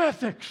full of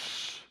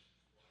ethics.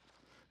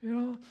 You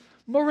know,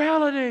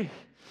 morality.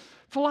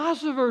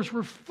 Philosophers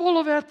were full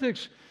of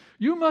ethics.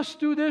 You must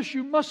do this,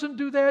 you mustn't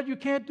do that, you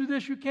can't do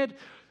this, you can't.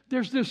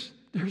 There's this.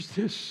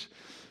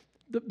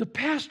 The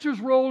pastor's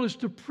role is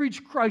to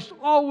preach Christ,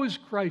 always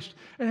Christ,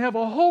 and have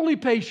a holy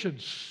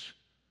patience.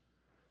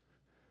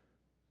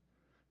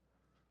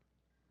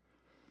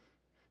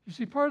 You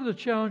see, part of the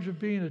challenge of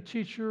being a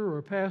teacher or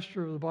a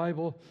pastor of the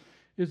Bible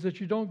is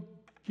that you don't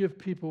give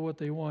people what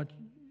they want.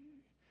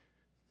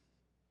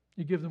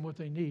 You give them what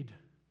they need.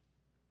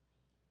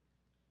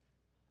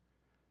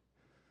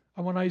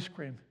 I want ice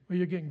cream. Well,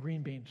 you're getting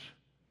green beans.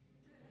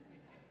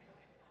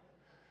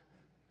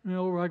 You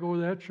know, where I go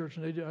to that church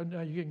and they do,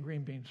 you're getting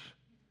green beans.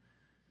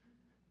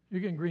 You're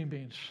getting green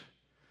beans.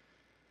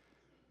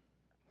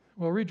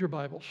 Well, read your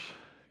Bibles.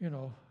 You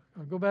know,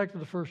 go back to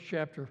the first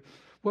chapter.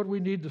 What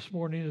we need this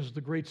morning is the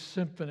great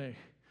symphony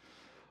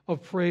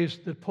of praise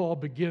that Paul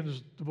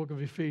begins the book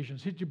of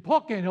Ephesians.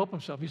 Paul can't help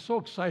himself. He's so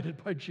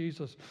excited by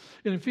Jesus.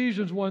 In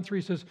Ephesians 1:3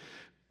 he says,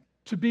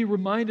 to be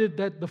reminded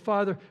that the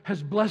Father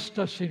has blessed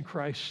us in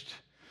Christ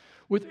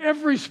with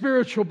every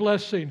spiritual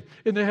blessing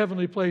in the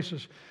heavenly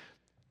places.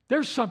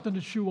 There's something to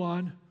chew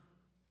on.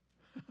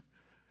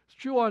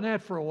 Chew on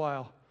that for a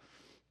while.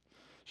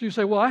 So you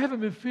say, well, I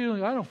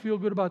don't feel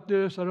good about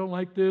this, I don't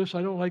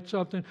like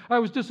something, I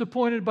was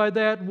disappointed by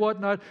that and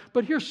whatnot.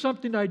 But here's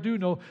something I do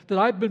know, that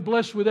I've been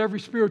blessed with every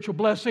spiritual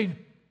blessing.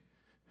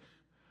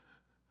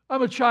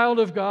 I'm a child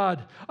of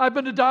God. I've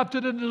been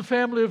adopted into the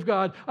family of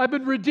God. I've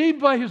been redeemed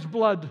by His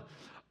blood.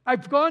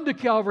 I've gone to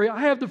Calvary.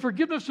 I have the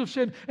forgiveness of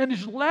sin, and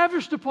He's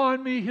lavished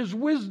upon me His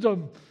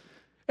wisdom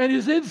and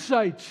His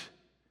insight.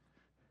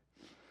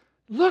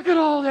 Look at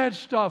all that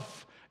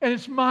stuff, and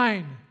it's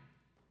mine.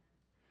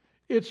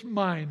 It's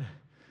mine.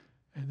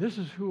 And this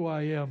is who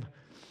I am,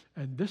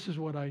 and this is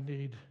what I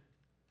need.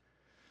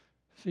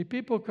 See,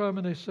 people come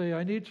and they say,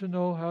 I need to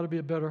know how to be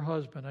a better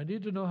husband. I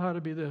need to know how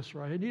to be this,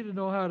 right? I need to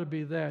know how to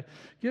be that.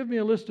 Give me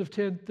a list of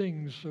 10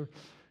 things. Or,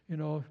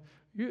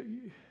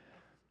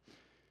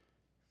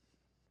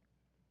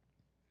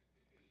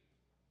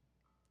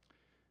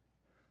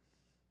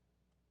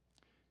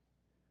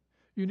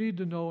 you need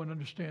to know and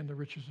understand the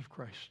riches of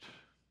Christ.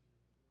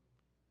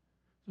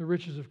 The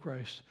riches of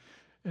Christ.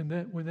 And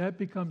that when that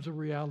becomes a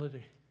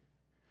reality,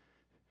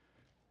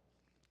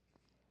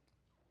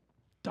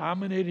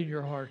 dominating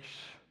your hearts,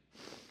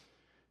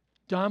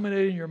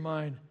 dominating your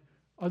mind,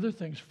 other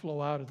things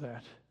flow out of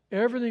that.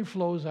 Everything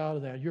flows out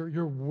of that. Your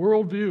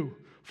worldview,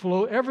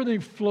 everything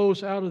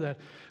flows out of that.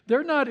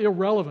 They're not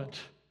irrelevant,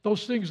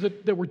 those things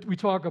that we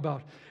talk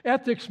about.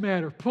 Ethics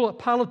matter,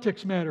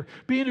 politics matter,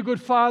 being a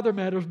good father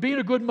matters, being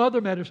a good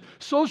mother matters,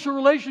 social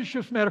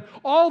relationships matter.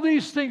 All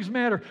these things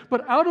matter.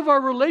 But out of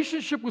our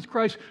relationship with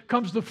Christ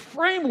comes the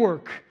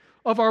framework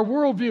of our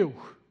worldview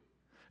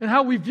and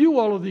how we view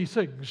all of these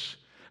things,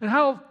 and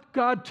how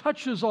God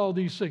touches all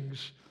these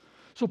things.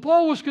 So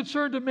Paul was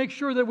concerned to make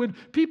sure that when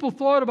people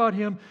thought about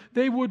him,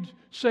 they would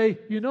say,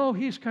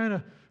 he's kind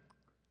of,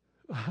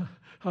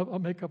 I'll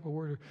make up a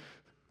word,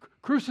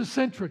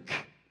 crucicentric.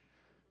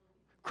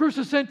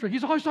 Crucicentric.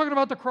 He's always talking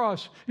about the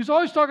cross. He's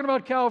always talking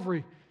about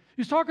Calvary.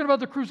 He's talking about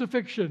the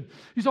crucifixion.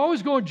 He's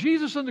always going,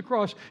 Jesus and the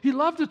cross. He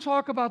loved to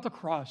talk about the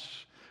cross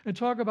and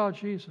talk about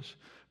Jesus.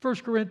 1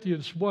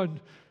 Corinthians 1,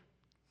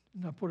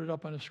 and I'll put it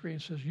up on the screen,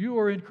 says, you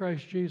are in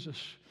Christ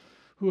Jesus,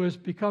 who has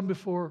become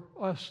before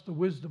us the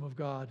wisdom of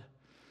God.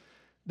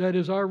 That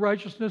is our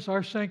righteousness,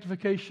 our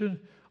sanctification,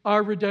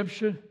 our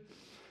redemption.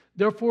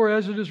 Therefore,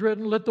 as it is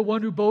written, let the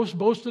one who boasts,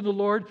 boast in the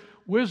Lord.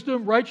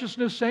 Wisdom,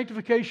 righteousness,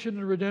 sanctification,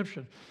 and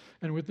redemption.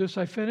 And with this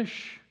I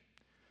finish.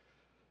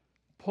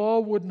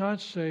 Paul would not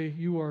say,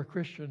 you are a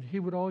Christian. He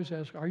would always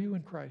ask, are you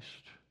in Christ?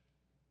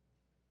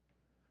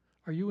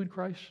 Are you in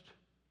Christ?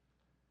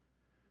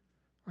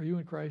 Are you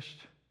in Christ?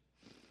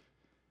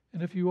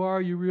 And if you are,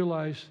 you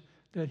realize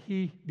that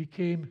He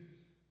became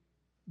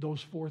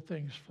those 4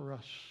 things for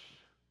us.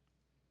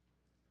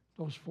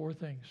 Those 4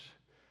 things.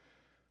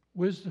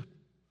 Wisdom,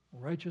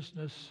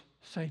 righteousness,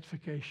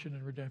 sanctification,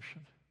 and redemption.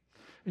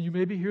 And you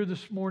may be here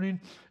this morning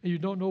and you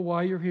don't know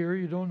why you're here.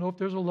 You don't know if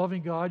there's a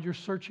loving God. You're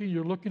searching,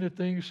 you're looking at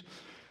things.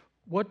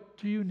 What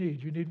do you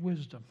need? You need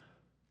wisdom.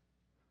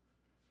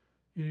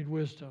 You need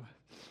wisdom.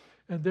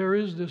 And there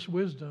is this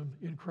wisdom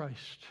in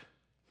Christ.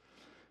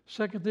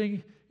 Second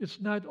thing, it's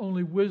not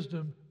only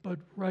wisdom, but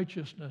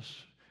righteousness.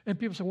 And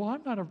people say, well,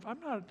 I'm not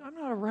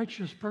a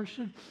righteous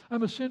person.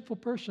 I'm a sinful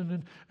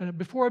person. And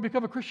before I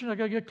become a Christian, I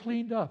got to get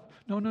cleaned up.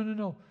 No.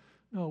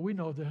 No, we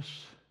know this.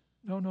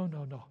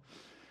 No.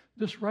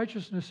 This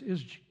righteousness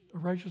is a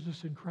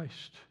righteousness in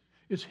Christ.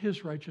 It's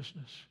His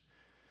righteousness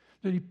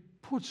that He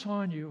puts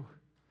on you,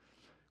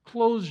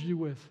 clothes you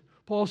with.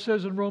 Paul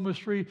says in Romans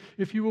 3,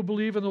 if you will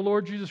believe in the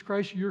Lord Jesus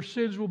Christ, your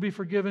sins will be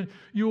forgiven.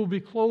 You will be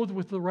clothed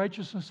with the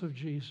righteousness of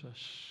Jesus.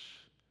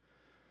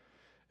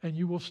 And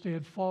you will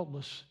stand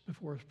faultless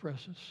before His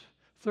presence.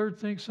 Third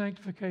thing,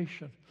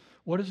 sanctification.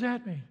 What does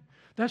that mean?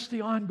 That's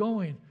the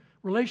ongoing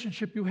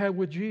relationship you have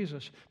with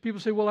Jesus. People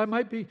say, well, I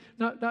might be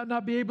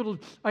not be able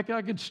to, I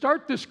can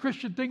start this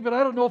Christian thing, but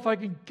I don't know if I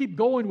can keep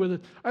going with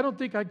it. I don't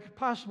think I could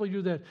possibly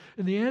do that.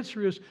 And the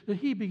answer is that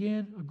He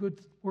began a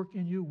good work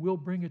in you, will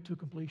bring it to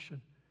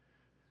completion.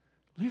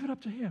 Leave it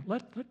up to Him.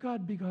 Let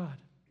God be God.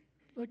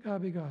 Let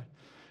God be God.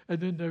 And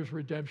then there's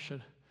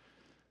redemption.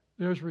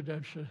 There's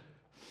redemption.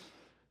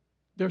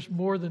 There's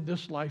more than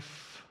this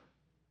life.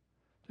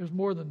 There's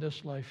more than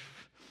this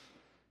life.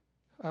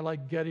 I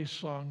like Getty's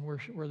song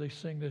where they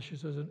sing this. She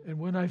says, and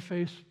when I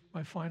face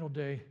my final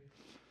day,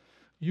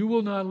 you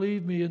will not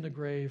leave me in the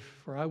grave,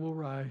 for I will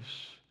rise,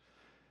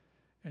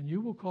 and you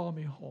will call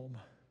me home.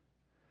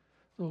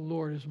 The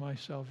Lord is my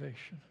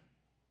salvation.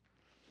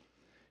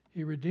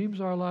 He redeems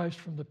our lives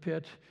from the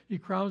pit. He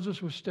crowns us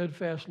with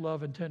steadfast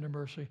love and tender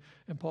mercy.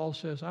 And Paul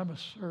says, I'm a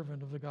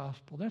servant of the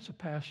gospel. That's a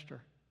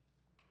pastor.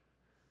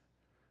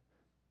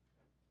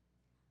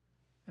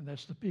 And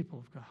that's the people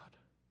of God.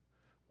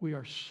 We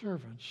are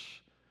servants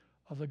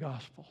of the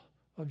gospel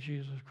of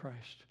Jesus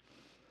Christ.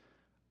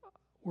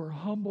 We're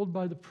humbled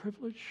by the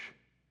privilege.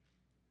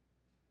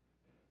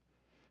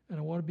 And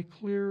I want to be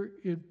clear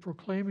in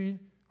proclaiming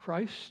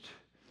Christ,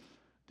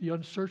 the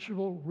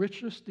unsearchable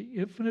riches, the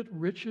infinite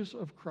riches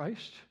of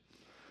Christ.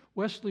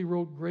 Wesley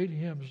wrote great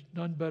hymns,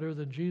 none better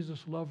than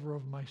Jesus, lover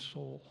of my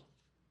soul.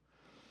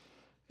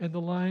 And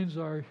the lines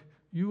are,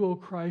 You, O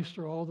Christ,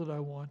 are all that I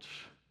want.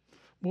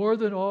 More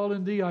than all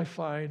in thee I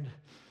find.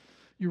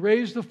 You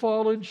raise the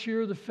fallen,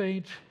 cheer the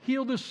faint,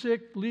 heal the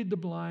sick, lead the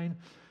blind.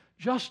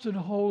 Just and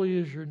holy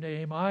is your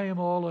name. I am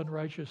all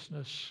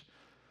unrighteousness.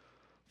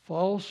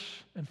 False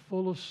and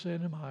full of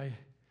sin am I.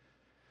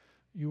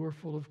 You are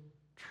full of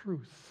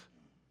truth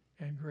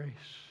and grace.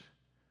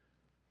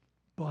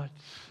 But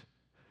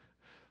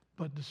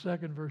the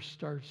second verse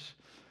starts,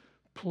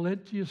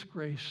 plenteous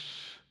grace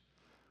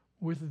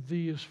with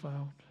thee is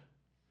found.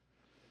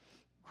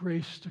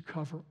 Grace to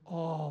cover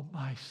all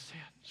my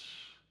sins.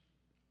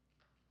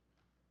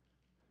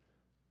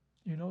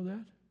 You know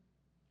that?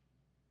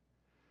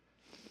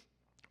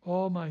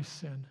 All my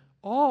sin.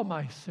 All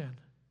my sin.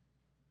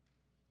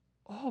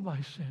 All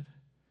my sin.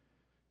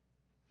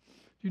 Do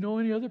you know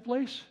any other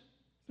place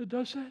that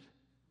does that?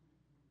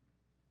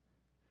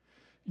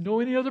 You know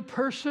any other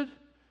person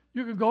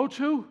you can go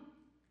to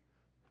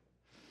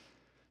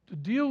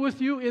deal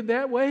with you in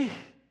that way?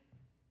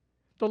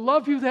 To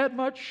love you that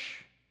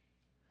much?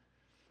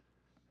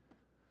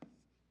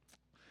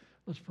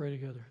 Let's pray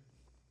together.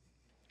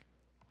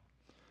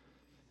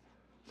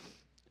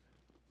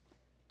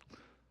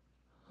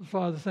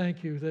 Father,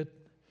 thank you that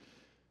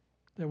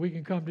we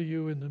can come to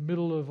you in the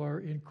middle of our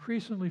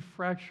increasingly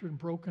fractured,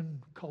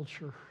 broken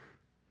culture.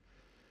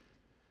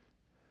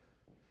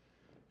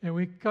 And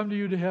we come to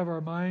you to have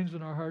our minds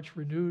and our hearts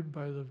renewed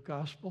by the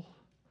gospel,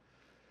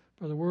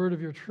 by the word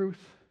of your truth,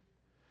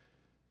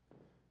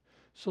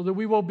 so that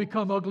we won't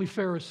become ugly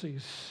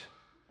Pharisees,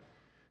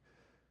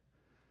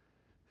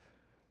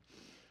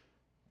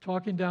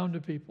 talking down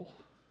to people.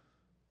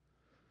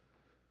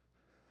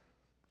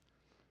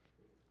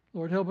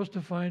 Lord, help us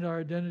to find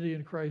our identity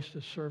in Christ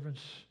as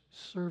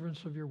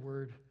servants of your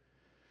word.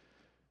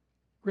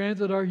 Grant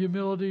that our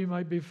humility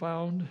might be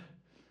found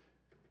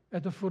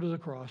at the foot of the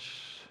cross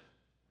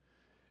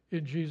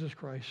in Jesus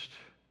Christ.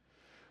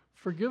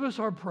 Forgive us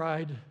our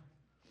pride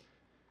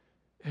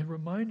and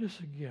remind us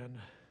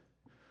again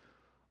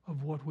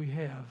of what we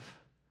have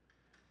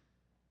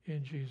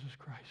in Jesus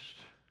Christ.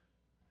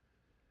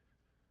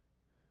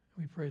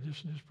 We pray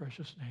this in his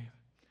precious name.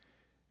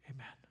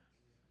 Amen.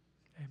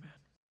 Amen.